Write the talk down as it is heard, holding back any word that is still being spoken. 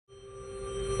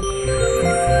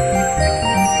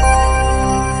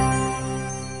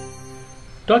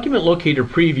Document Locator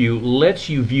Preview lets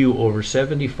you view over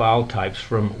 70 file types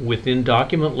from within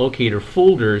Document Locator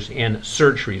folders and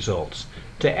search results.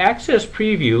 To access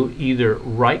Preview, either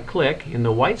right-click in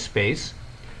the white space,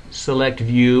 select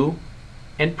View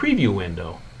and Preview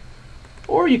window,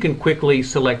 or you can quickly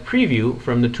select Preview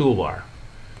from the toolbar.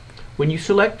 When you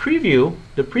select Preview,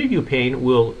 the Preview pane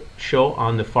will show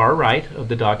on the far right of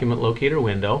the Document Locator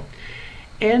window,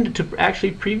 and to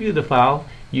actually preview the file,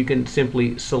 you can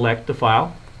simply select the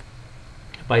file.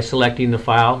 By selecting the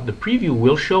file, the preview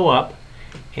will show up,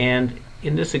 and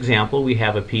in this example we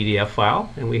have a PDF file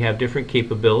and we have different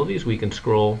capabilities. We can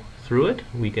scroll through it,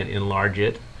 we can enlarge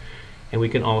it, and we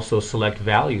can also select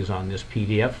values on this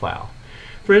PDF file.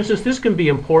 For instance, this can be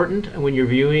important when you're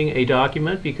viewing a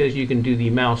document because you can do the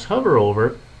mouse hover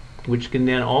over, which can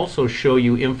then also show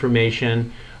you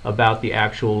information about the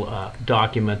actual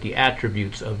document, the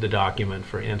attributes of the document,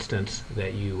 for instance,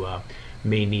 that you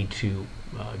may need to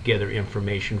gather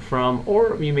information from,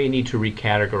 or you may need to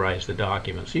recategorize the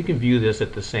document. So you can view this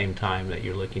at the same time that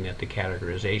you're looking at the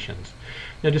categorizations.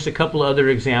 Now, just a couple other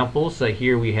examples.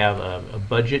 Here we have a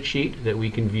budget sheet that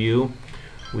we can view.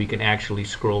 We can actually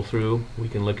scroll through. We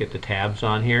can look at the tabs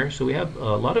on here. So we have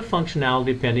a lot of functionality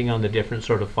depending on the different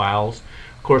sort of files.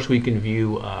 Of course, we can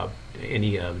view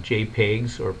any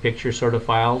JPEGs or picture sort of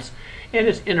files. And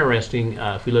it's interesting,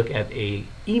 if we look at a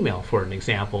email, for an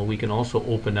example, we can also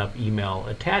open up email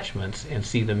attachments and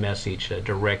see the message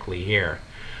directly here.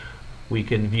 We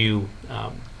can view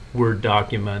Word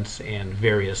documents and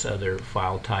various other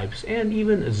file types, and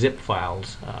even zip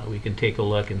files. We can take a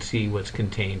look and see what's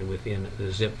contained within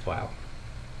the zip file.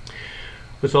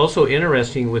 What's also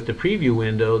interesting with the preview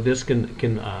window, this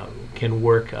can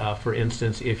work, for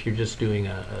instance, if you're just doing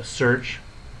a search.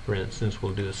 For instance,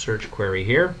 we'll do a search query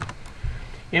here,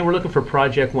 and we're looking for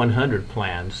Project 100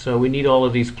 plans. So we need all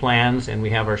of these plans, and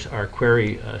we have our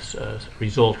query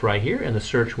result right here in the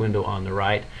search window on the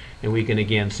right, and we can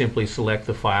again simply select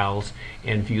the files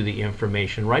and view the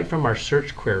information right from our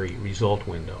search query result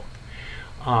window.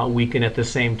 We can at the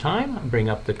same time bring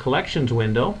up the collections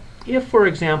window. If, for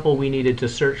example, we needed to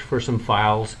search for some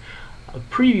files,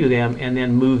 preview them, and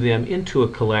then move them into a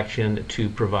collection to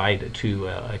provide to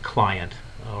a client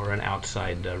or an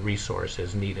outside resource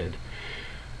as needed.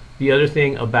 The other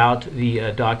thing about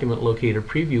the Document Locator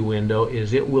Preview window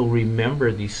is it will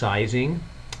remember the sizing.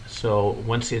 So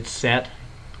once it's set,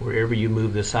 wherever you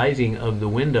move the sizing of the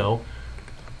window,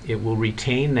 it will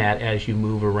retain that as you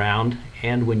move around,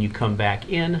 and when you come back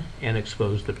in and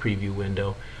expose the preview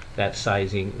window, that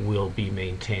sizing will be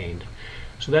maintained.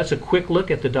 So that's a quick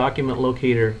look at the Document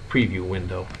Locator Preview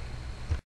window.